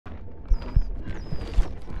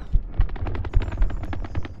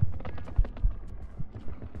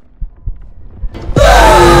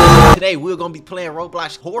Today we're gonna be playing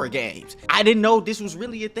Roblox horror games. I didn't know this was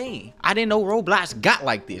really a thing. I didn't know Roblox got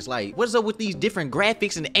like this. Like, what's up with these different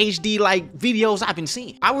graphics and HD like videos I've been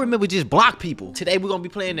seeing? I remember just block people. Today we're gonna be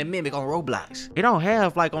playing the Mimic on Roblox. It don't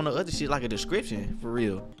have like on the other shit like a description for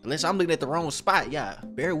real. Unless I'm looking at the wrong spot, yeah.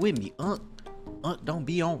 Bear with me, don't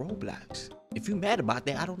be on Roblox. If you mad about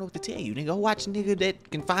that, I don't know what to tell you. Then go watch a nigga that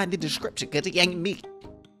can find the description, cause it ain't me.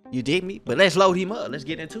 You dig me? But let's load him up. Let's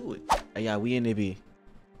get into it. Hey, yeah, we in there, B.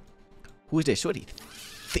 Who is that shorty?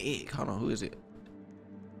 Thick. Hold on, who is it?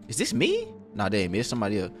 Is this me? Nah, damn, it's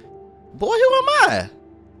somebody else. Boy, who am I?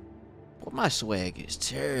 Boy, my swag is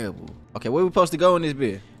terrible. Okay, where we supposed to go in this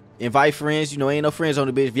bitch? Invite friends. You know, ain't no friends on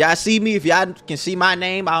the bitch. If y'all see me, if y'all can see my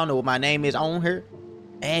name, I don't know what my name is on her.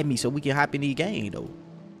 Add me so we can hop in the game, though.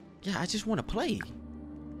 Yeah, I just want to play.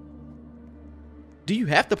 Do you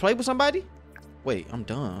have to play with somebody? Wait, I'm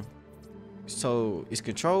dumb. So, is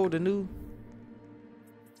Control the new?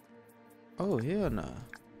 Oh, hell nah.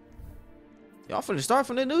 Y'all finna start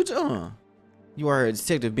from the new John. You are a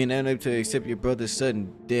detective being unable to accept your brother's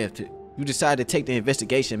sudden death. You decide to take the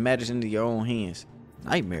investigation matters into your own hands.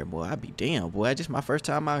 Nightmare, boy. I be damn, boy. That's just my first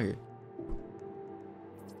time out here.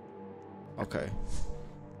 Okay.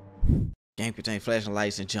 Game contains flashing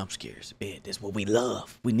lights and jump scares. Man, that's what we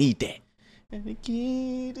love. We need that. Looking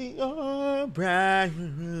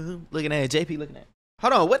at JP looking at.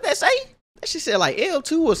 Hold on, what that say? That shit said like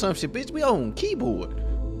L2 or some shit, bitch. We on keyboard.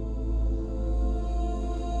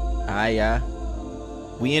 Alright, yeah.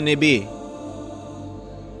 We in there, big.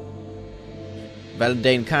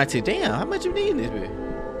 Validating content. Damn, how much you need in this bit?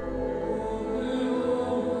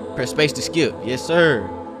 Press space to skip. Yes, sir.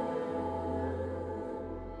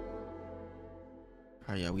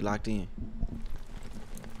 Alright, yeah, we locked in.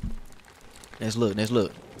 Let's look, let's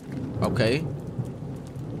look. Okay.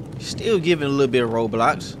 Still giving a little bit of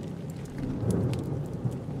Roblox.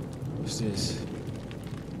 What's this?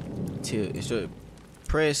 It should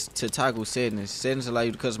press to toggle settings. Settings allow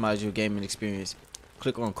you to customize your gaming experience.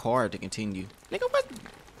 Click on card to continue. Nigga, what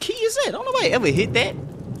key is that? Don't nobody ever hit that.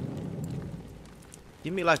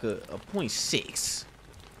 Give me like a 0.6.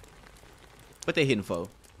 What they hitting for?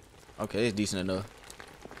 Okay, it's decent enough.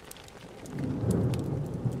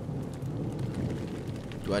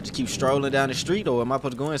 Do I just keep strolling down the street or am I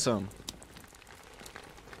supposed to go in something?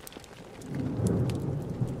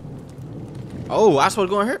 Oh, I supposed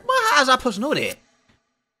to go in here? Well, how was I supposed to know that?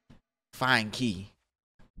 Find key.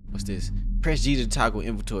 What's this? Press G to toggle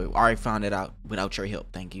inventory. I already found that out without your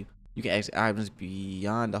help. Thank you. You can access items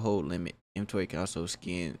beyond the hold limit. Inventory can also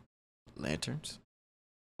scan lanterns.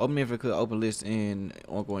 Open inventory could open list and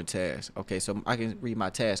ongoing tasks. Okay, so I can read my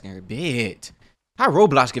task in here. Bet. How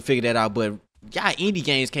Roblox can figure that out, but y'all indie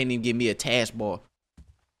games can't even give me a taskbar.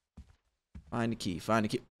 Find the key. Find the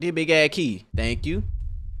key. The big ass key. Thank you.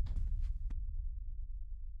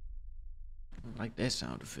 I like that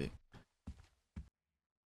sound effect.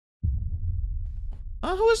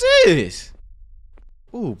 Oh, who is this?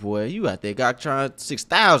 Oh boy, you out there got trying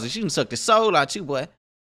 6,000. She done sucked the soul out you, boy.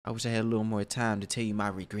 I wish I had a little more time to tell you my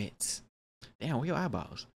regrets. Damn, where your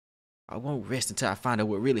eyeballs? I won't rest until I find out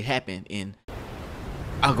what really happened in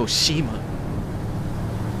Agoshima.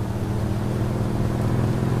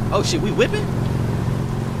 Oh shit, we whipping?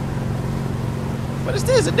 What is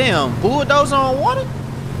this? A damn bulldozer on water?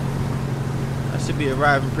 I should be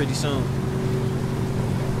arriving pretty soon.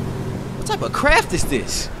 What type of craft is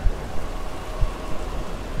this?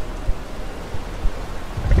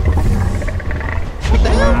 What the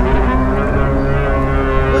hell?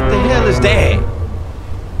 What the hell is that?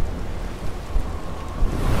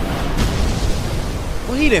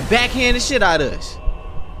 Well, he done backhand the shit out of us.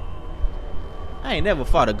 I ain't never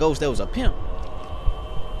fought a ghost that was a pimp.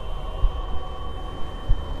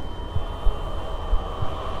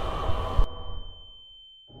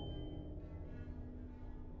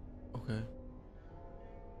 Okay.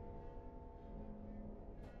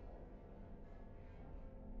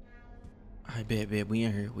 I bet we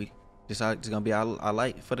in here. This gonna be our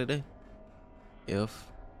light for today. If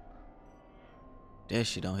that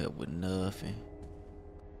shit don't help with nothing.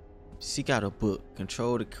 Seek out a book.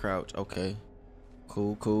 Control the crouch. Okay.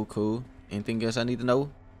 Cool. Anything else I need to know?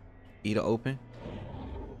 Either open.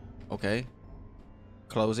 Okay.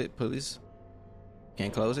 Close it, please.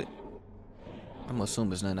 Can't close it. I'm gonna assume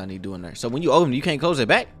there's nothing I need to do in there. So when you open it, you can't close it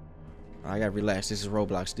back? I gotta relax. This is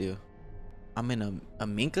Roblox still. I'm in a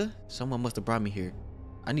Minka? Someone must have brought me here.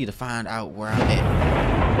 I need to find out where I'm at.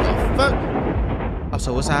 Oh, fuck. Oh,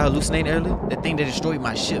 so what's I hallucinating earlier? That thing that destroyed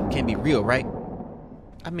my ship can't be real, right?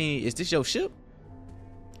 I mean, is this your ship?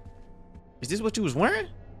 Is this what you was wearing?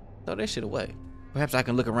 Throw that shit away. Perhaps I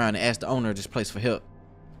can look around and ask the owner of this place for help.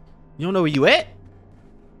 You don't know where you at?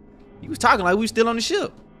 You was talking like we was still on the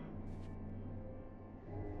ship.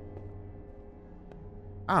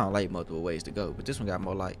 I don't like multiple ways to go, but this one got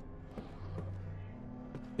more light.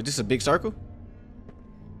 Is this a big circle?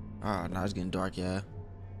 Oh, no, it's getting dark, yeah.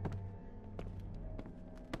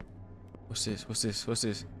 What's this? What's this? What's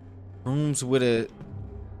this? Rooms with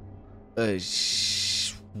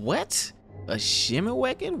what? A shimmer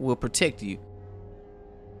wagon will protect you.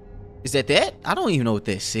 Is that? I don't even know what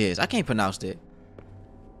that says. I can't pronounce that.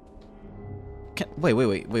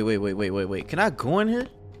 Wait. Can I go in here?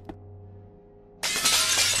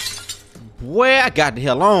 Boy, I got the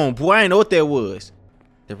hell on. Boy, I didn't know what that was.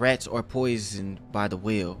 The rats are poisoned by the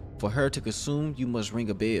well. For her to consume, you must ring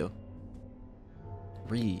a bell.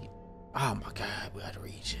 Read. Oh my God, we gotta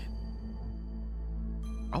read shit.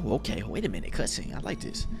 Oh, okay. Wait a minute. Cutscene. I like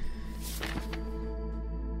this.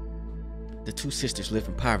 The two sisters lived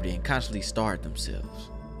in poverty and constantly starved themselves.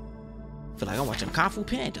 Feel like I'm watching Kung Fu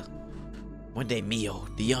Panda. One day, Mio,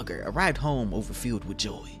 the younger, arrived home overfilled with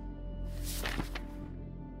joy.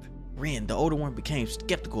 Rin, the older one, became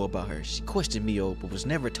skeptical about her. She questioned Mio, but was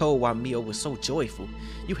never told why Mio was so joyful.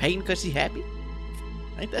 You hating because she happy?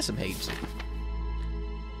 Ain't that some hating shit?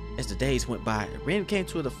 As the days went by, Rin came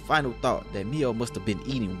to the final thought that Mio must have been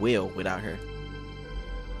eating well without her.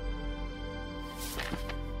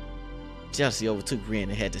 Jealousy overtook Rin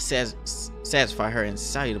and had to satisfy her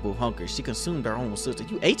insatiable hunger. She consumed her own sister.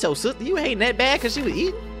 You ate your sister? You hating that bad because she was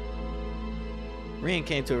eating? Rin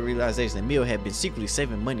came to a realization that Mio had been secretly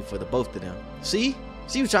saving money for the both of them. See?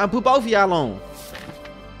 She was trying to put both of y'all on.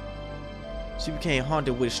 She became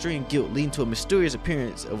haunted with extreme guilt, leading to a mysterious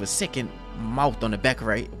appearance of a second mouth on the back of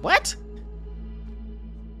her. What?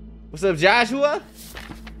 What's up, Joshua?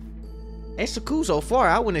 That's so cool so far.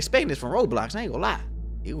 I wasn't expecting this from Roblox. I ain't gonna lie.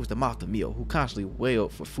 It was the mouth of Mio, who constantly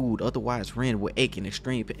wailed for food. Otherwise, Rin would ache in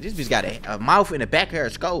extreme pain. This bitch got a mouth in the back of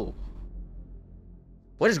her skull.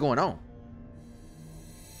 What is going on?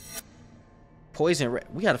 Poison rat.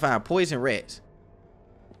 We gotta find poison rats.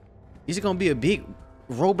 Is it gonna be a big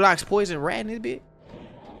Roblox poison rat in this bit?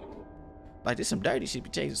 Like, this some dirty shit.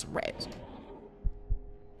 Be chasing some rats.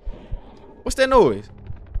 What's that noise?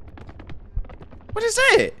 What is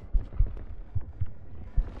that?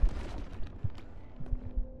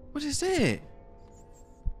 What is that?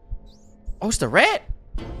 Oh, it's the rat?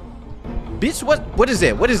 Bitch, what is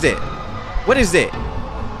that? What is that? What is that?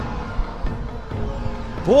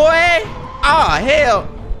 Boy! Ah, hell.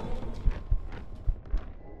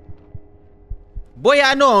 Boy,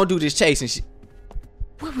 I know I don't do this chasing shit.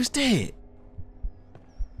 What was that?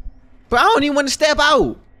 But I don't even want to step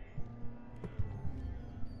out.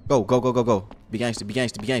 Go. Be gangster. You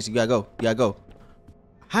gotta go.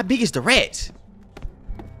 How big is the rat?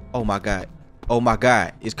 Oh my God.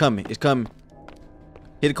 It's coming. Hit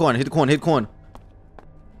the corner.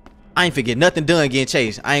 I ain't forget nothing done getting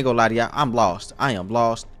chased. I ain't gonna lie to y'all. I'm lost. I am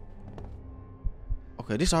lost.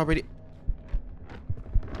 Okay, this already.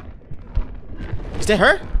 Is that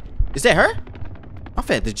her? I'm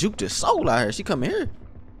finna to juke the soul out of her. She coming here.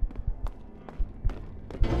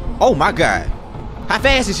 Oh my God. How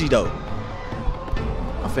fast is she though?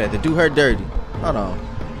 I'm finna to do her dirty. Hold on.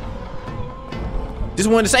 This is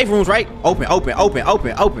one of the safe rooms, right? Open.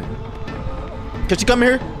 Can she come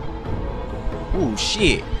here? Ooh,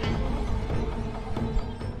 shit.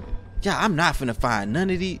 Yeah, I'm not finna find none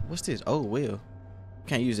of these. What's this? Oh, well.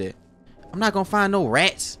 Can't use it. I'm not gonna find no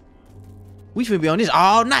rats. We finna be on this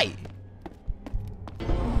all night.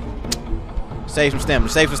 Save some stamina.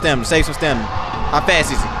 How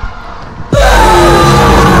fast is it?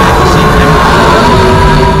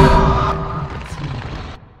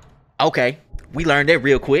 Okay. We learned that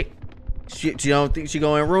real quick. She don't think she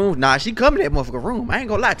go in room? Nah, she come to that motherfucker room. I ain't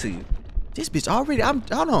gonna lie to you. This bitch already, hold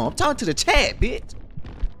on, I'm talking to the chat, bitch.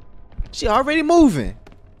 She already moving.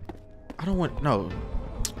 I don't want, no.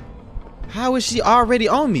 How is she already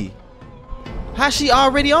on me? How's she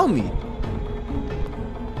already on me?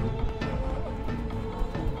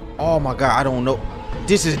 Oh my God, I don't know.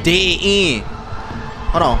 This is dead end.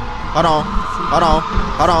 Hold on.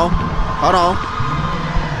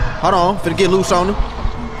 Finna get loose on her.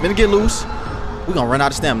 We gonna run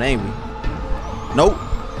out of stamina, ain't we? Nope.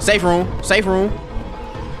 Safe room.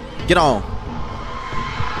 Get on.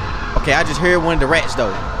 Okay, I just heard one of the rats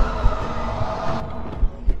though.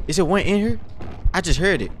 Is it one in here? I just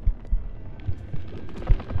heard it.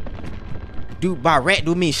 Dude, by rat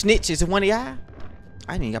do mean snitch? Is it one of y'all?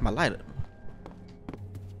 I ain't even got my lighter.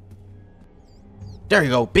 There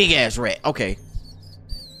you go, big ass rat. Okay.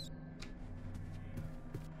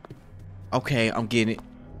 Okay, I'm getting it.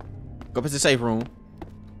 Go to the safe room.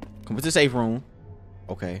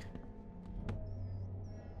 Okay.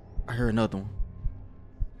 I heard another one.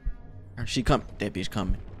 She come. That bitch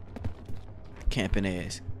coming. Camping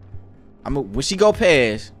ass. When she go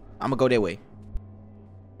past, I'ma go that way.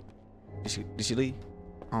 Did she leave?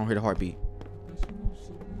 I don't hear the heartbeat.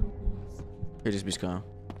 Here this bitch come.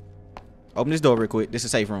 Open this door real quick. This is a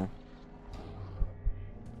safe room.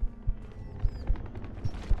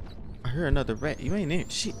 I hear another rat. You ain't in.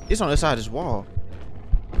 Shit. It's on the side of this wall.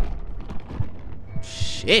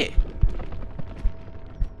 Shit.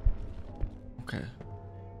 Okay.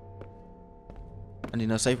 I need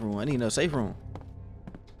no safe room. I need no safe room.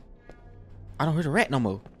 I don't hear the rat no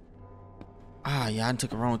more. Ah, yeah, I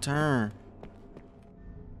took a wrong turn.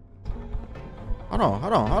 Hold on,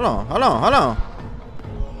 hold on, hold on, hold on, hold on.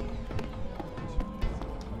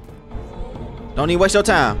 Don't even waste your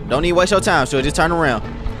time. Don't even waste your time. So just turn around.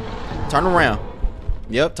 Turn around.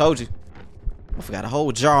 Yep, told you. I forgot a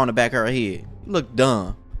whole jar on the back of her head. You look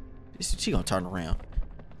dumb. She gonna turn around.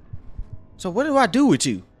 So what do I do with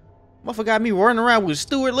you? Motherfucker got me running around with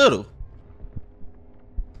Stuart Little.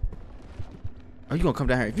 Oh, you gonna come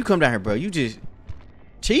down here? If you come down here, bro, you just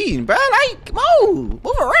cheating, bro. Like, come on,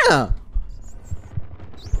 move around.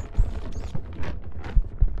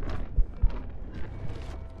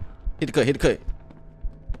 Hit the cut, hit the cut.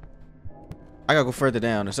 I gotta go further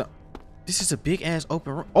down or something. This is a big ass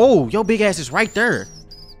open room. Oh, your big ass is right there.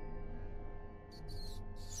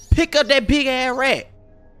 Pick up that big ass rat.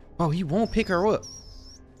 Oh, he won't pick her up.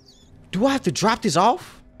 Do I have to drop this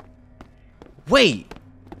off? Wait.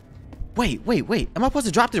 Wait. Am I supposed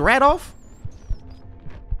to drop the rat off?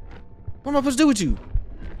 What am I supposed to do with you?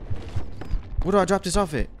 Where do I drop this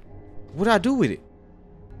off at? What do I do with it?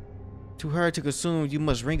 Too hard to consume, you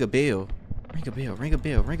must ring a bell. Ring a bell, ring a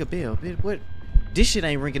bell, ring a bell. What? This shit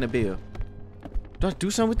ain't ringing a bell. Do I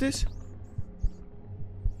do something with this?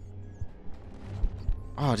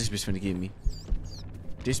 Oh, this bitch finna get me.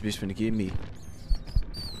 This bitch finna get me.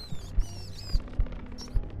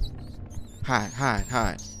 Hide, hide,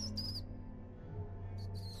 hide.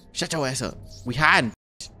 Shut your ass up. We hiding.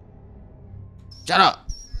 Shut up.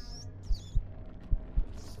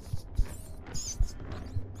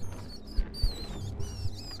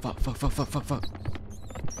 Fuck.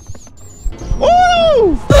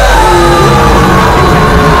 Woo!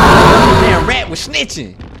 Damn, rat was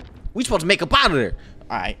snitching. We supposed to make up out of there.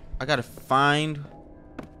 Alright, I gotta find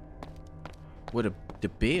where the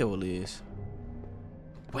bell is.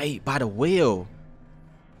 Wait, by the well.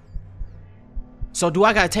 So do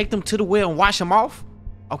I gotta take them to the well and wash them off?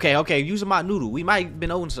 Okay, using my noodle. We might have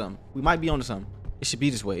been on something. We might be on to something. It should be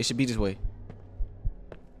this way. It should be this way.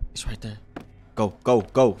 It's right there. Go.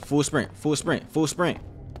 Full sprint.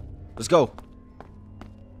 Let's go.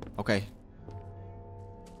 Okay.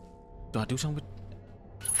 Do I do something with...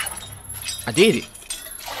 I did it.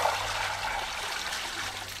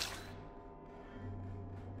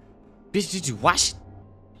 Bitch, did you wash it?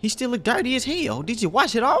 He still look dirty as hell. Did you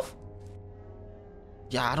wash it off?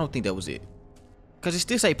 Yeah, I don't think that was it. Cause it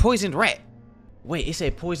still say poisoned rat. Wait, it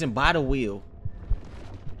said poisoned by the wheel.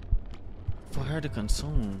 For her to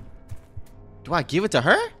consume. Do I give it to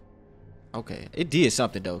her? Okay, it did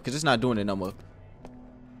something though, cause it's not doing it no more.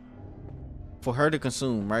 For her to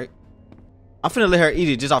consume, right? I'm finna let her eat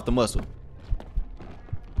it just off the muscle.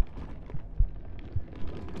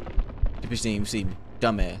 The bitch didn't even see me.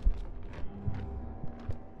 Dumbass.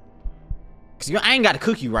 Cause I ain't got to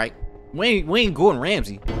cook you, right? We ain't Gordon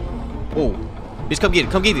Ramsay. Whoa. Bitch, come get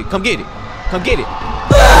it.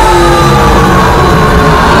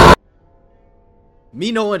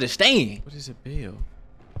 Me no understand. What is a bell?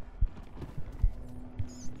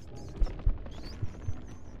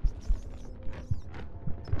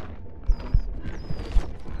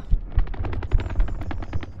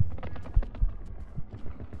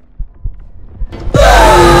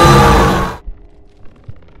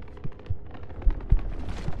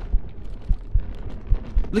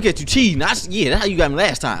 Look at you cheating. Yeah, that's how you got me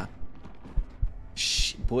last time.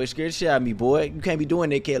 Shh, boy, scared the shit out of me, boy. You can't be doing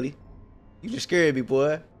that, Kelly. You just scared me,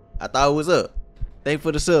 boy. I thought it was up. Thanks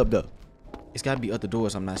for the sub, though. It's gotta be other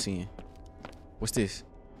doors I'm not seeing. What's this?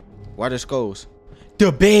 Why are there skulls?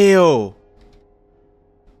 The bell.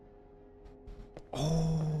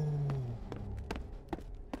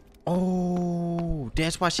 Oh,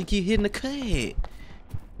 that's why she keep hitting the cut.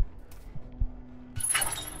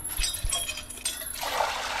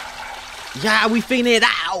 Yeah, we figured it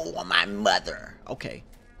out, my mother. Okay,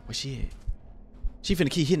 where's she at? She finna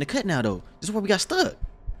keep hitting the cut now, though. This is where we got stuck.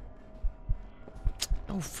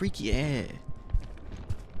 Oh, freaky ass.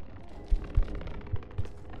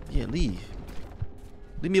 Yeah, leave.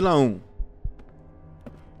 Leave me alone.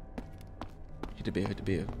 Hit the bell, hit the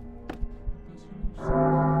bell.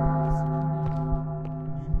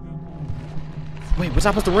 Wait, was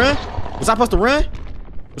I supposed to run? Was I supposed to run?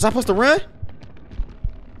 Was I supposed to run?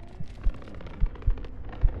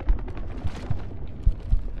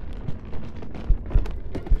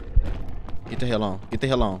 Get the hell on. Get the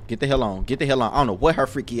hell on. Get the hell on. Get the hell on. I don't know what her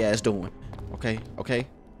freaky ass doing. Okay, okay.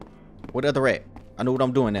 What other rat? I know what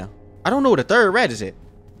I'm doing now. I don't know where the third rat is at.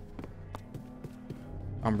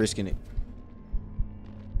 I'm risking it.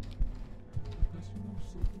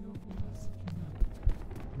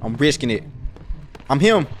 I'm risking it. I'm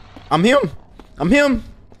him. I'm him. I'm him.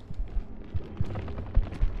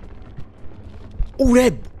 Ooh,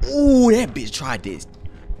 that bitch tried this.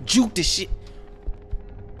 Juke this shit.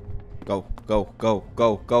 Go, go, go,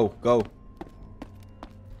 go, go, go.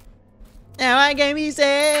 Now I can't be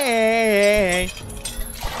safe.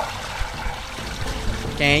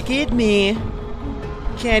 Can't get me.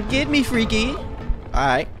 Can't get me, freaky.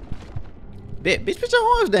 Alright. Bitch, put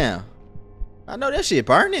your arms down. I know that shit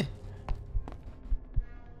burning.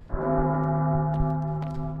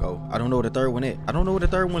 Go. I don't know where the third one at. I don't know where the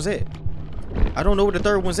third one's at. I don't know where the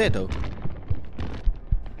third one's at, though.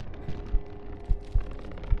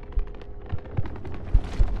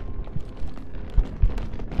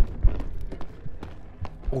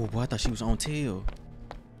 Oh, boy, I thought she was on tail.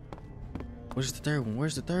 Where's the third one?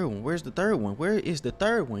 Where's the third one? Where's the third one? Where is the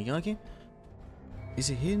third one, youngin? Is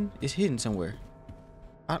it hidden? It's hidden somewhere.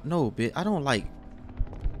 I know, bitch. I don't like.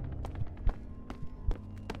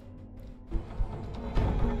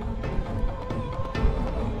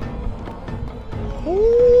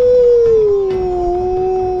 Ooh.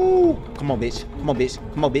 Come on, bitch. Come on, bitch.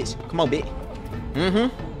 Come on, bitch. Come on, bitch.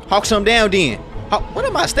 Hawk some down then. What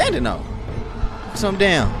am I standing on? Hawk some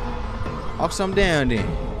down. Hawk some down then.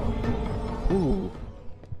 Ooh.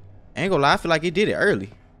 Ain't gonna lie, I feel like it did it early.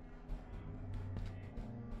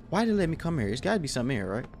 Why did it let me come here? It's gotta be something here,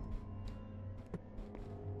 right?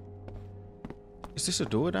 Is this a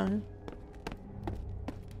door down here?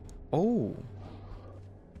 Oh.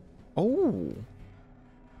 Oh.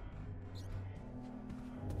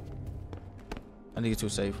 I need to get to a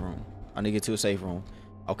safe room. I need to get to a safe room.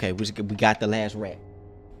 Okay, we got the last rat.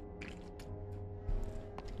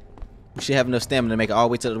 We should have enough stamina to make it all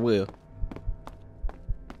the way to the wheel.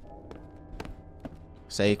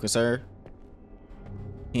 Safe, concern.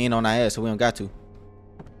 He ain't on our ass, so we don't got to.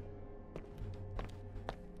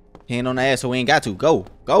 He ain't on our ass, so we ain't got to. Go.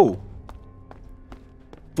 Go.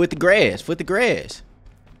 Foot the grass. Foot the grass.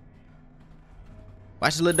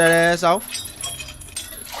 Watch the little dirty ass off.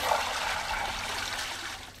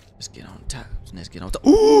 Let's get on top. Let's get on top.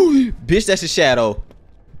 Ooh! Bitch, that's a shadow.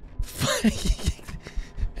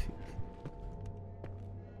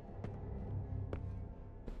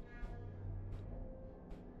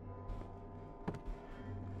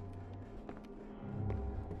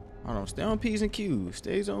 Hold on, stay on P's and Q's.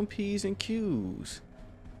 Stays on P's and Q's.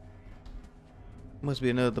 Must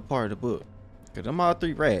be another part of the book. Cause I'm all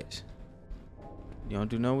three rats. You don't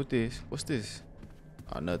do nothing with this. What's this?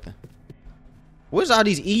 Oh, nothing. Where's all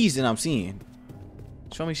these E's that I'm seeing?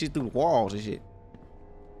 Show me shit through the walls and shit.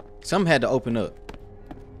 Something had to open up.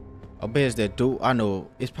 I bet it's that door. I know.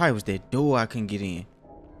 It probably was that door I couldn't get in.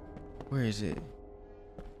 Where is it?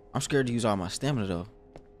 I'm scared to use all my stamina though.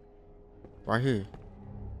 Right here.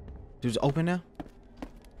 Dude's open now?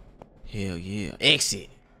 Hell yeah. Exit.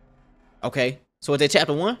 Okay. So is that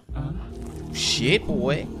chapter 1? Shit,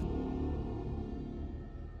 boy.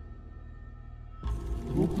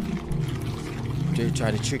 They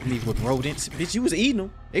tried to trick me with rodents. Bitch, you was eating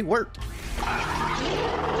them. They worked.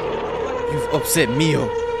 You've upset Mio.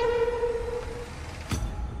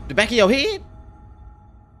 The back of your head?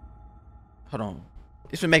 Hold on.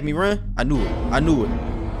 This would make me run? I knew it. I knew it.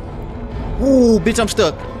 Ooh, bitch, I'm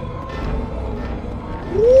stuck.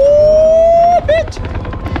 Ooh, bitch.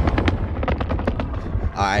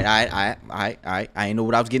 Alright. I ain't know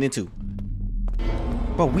what I was getting into.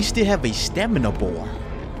 Bro, we still have a stamina bar.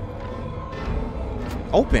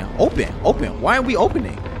 Open. Why aren't we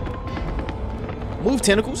opening? Move,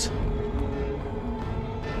 tentacles.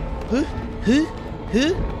 Huh?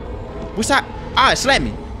 Which side? Alright, slap me.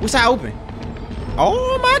 Which side open?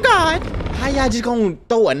 Oh my god. How y'all just gonna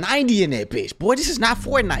throw a 90 in that bitch? Boy, this is not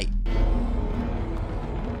Fortnite.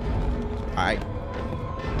 Alright.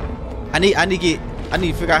 I need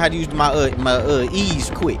to figure out how to use my E's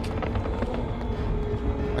quick.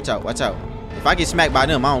 Watch out. If I get smacked by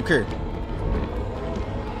them, I don't care.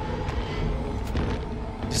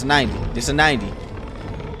 This is 90. This is 90.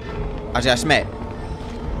 I just got smacked.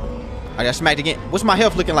 I got smacked again. What's my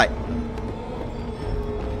health looking like?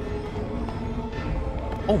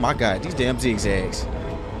 Oh my god, these damn zigzags.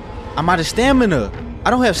 I'm out of stamina. I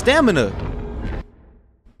don't have stamina.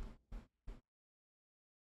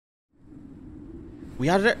 We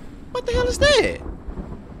out of there? What the hell is that?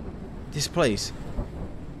 This place.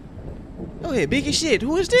 Oh, yeah, big as shit.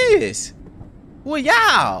 Who is this? Who are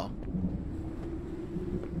y'all?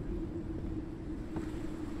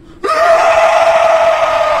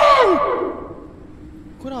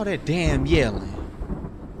 Quit all that damn yelling.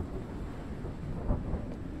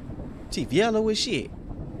 Teeth yellow as shit.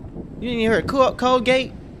 You didn't even hear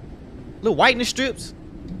Colgate? Little whitening strips?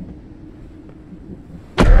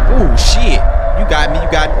 Oh shit. You got me, you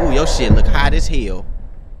got me. Ooh, your shit look hot as hell.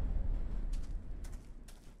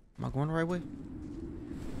 Am I going the right way?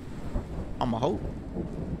 I'ma hope.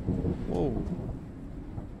 Whoa.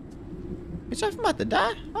 Bitch, I'm about to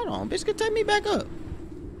die. Hold on, bitch, can take me back up.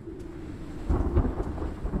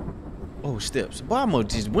 Oh, steps. Boy, I almost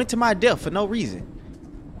just went to my death for no reason.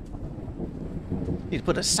 Need to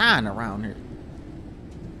put a sign around here.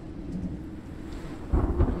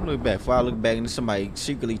 I'm looking back. Before I look back and there's somebody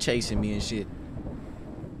secretly chasing me and shit.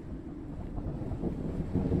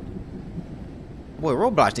 Boy,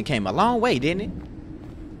 Roblox done came a long way, didn't it?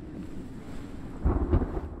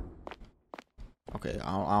 Okay,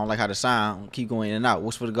 I don't like how the sound keep going in and out.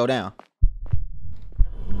 What's for to go down?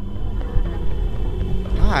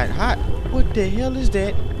 Hide. What the hell is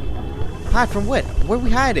that? Hide from what? Where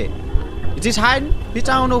we hide at? Is this hiding? Bitch,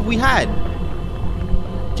 I don't know if we hiding.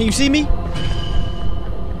 Can you see me?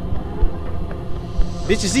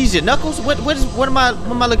 Bitch, is these your knuckles? What am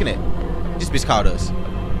I looking at? This bitch called us.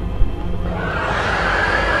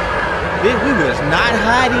 Bitch, we was not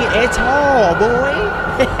hiding at all, boy.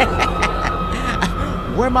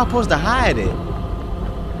 Where am I supposed to hide at?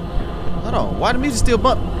 Hold on, why the music still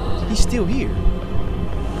bump? He's still here.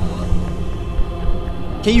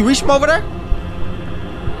 Can you reach from over there?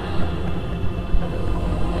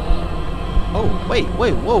 Oh, wait,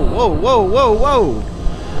 whoa.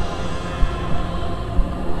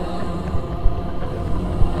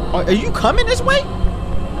 Are you coming this way?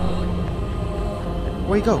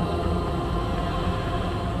 Where you go?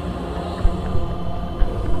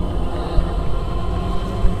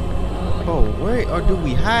 Oh, where or do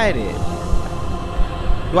we hide it?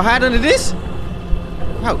 Do I hide under this?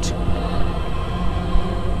 Ouch.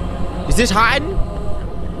 Is this hiding?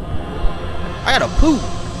 I gotta poop.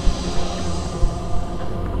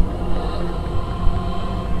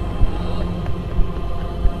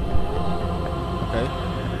 Okay.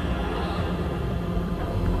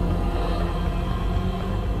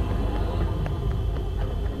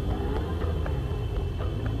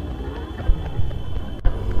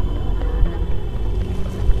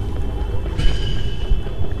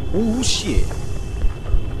 Oh shit.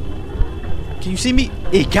 Can you see me?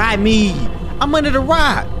 It got me. I'm under the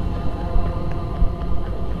rock.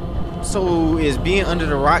 So is being under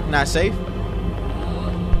the rock not safe?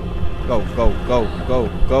 Go.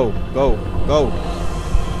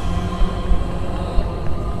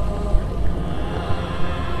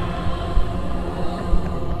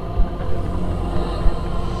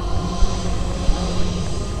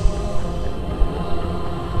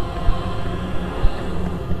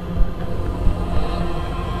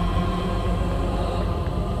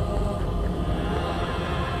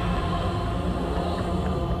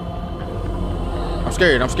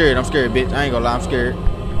 I'm scared, bitch. I ain't gonna lie, I'm scared.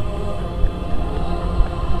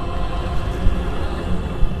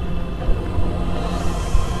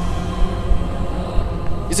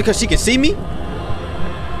 Is it because she can see me?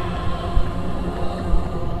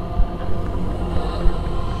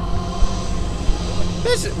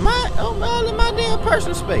 This is all in my damn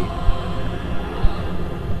personal space.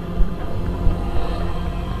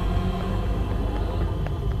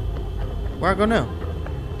 Where I go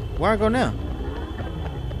now?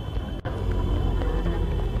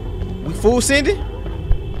 We full sending?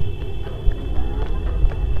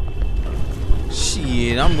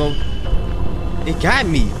 Shit, I'm gonna... It got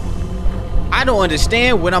me. I don't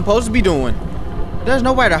understand what I'm supposed to be doing. There's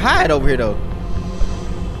nowhere to hide over here, though.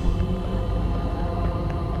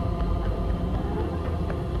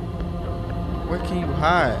 Where can you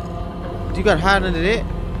hide? Do you gotta hide under that?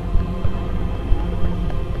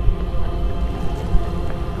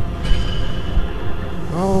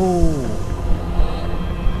 Oh.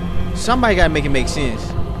 Somebody gotta make it make sense.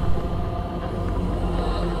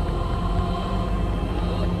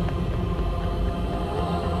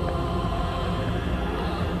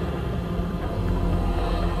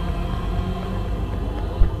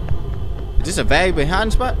 Is this a valuable hiding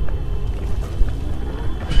spot?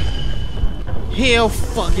 Hell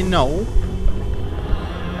fucking no.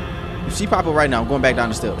 If she pop up right now, I'm going back down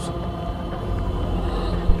the steps.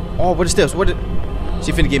 Oh, what the steps? What?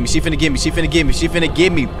 She finna get me. She finna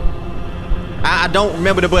get me. I don't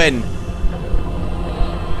remember the button.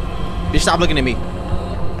 Bitch, stop looking at me.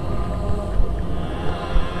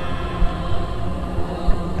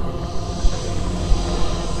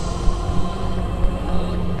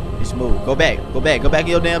 Just move. Go back. Go back. Go back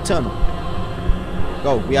in your damn tunnel.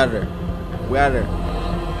 Go. We out of there. We out of there.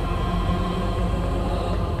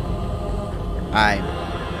 Alright.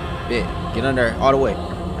 Bet. Get under all the way.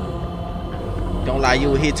 Don't lie, you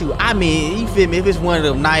were here too. I mean, you feel me? If it's one of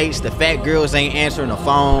them nights, the fat girls ain't answering the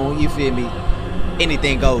phone, you feel me?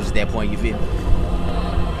 Anything goes at that point, you feel me?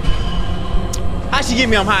 How she get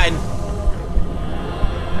me? I'm hiding.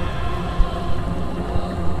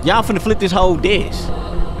 Y'all finna flip this whole desk.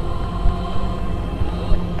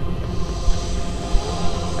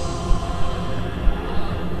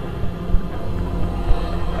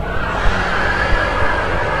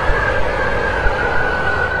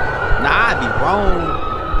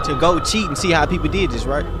 To go cheat and see how people did this,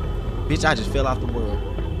 right? Bitch, I just fell off the world.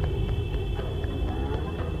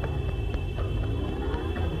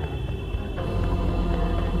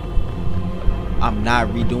 I'm not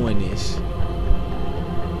redoing this.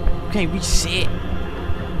 You can't reset.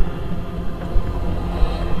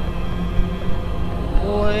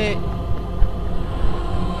 What?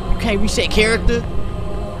 You can't reset character?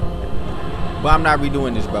 But I'm not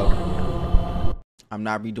redoing this, bro. I'm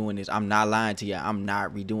not redoing this. I'm not lying to y'all. I'm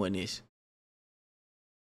not redoing this.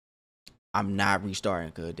 I'm not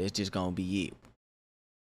restarting, cause that's just gonna be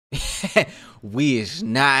it. We is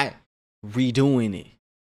not redoing it.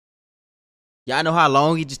 Y'all know how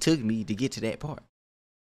long it just took me to get to that part.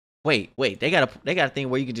 Wait, they got a thing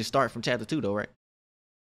where you can just start from chapter 2 though, right?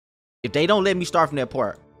 If they don't let me start from that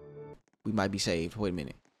part, we might be saved. Wait a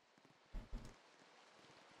minute.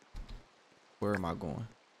 Where am I going?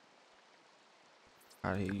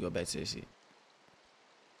 How the hell you go back to this shit?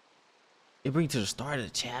 It brings to the start of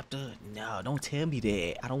the chapter? No, don't tell me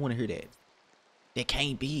that. I don't want to hear that. That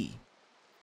can't be.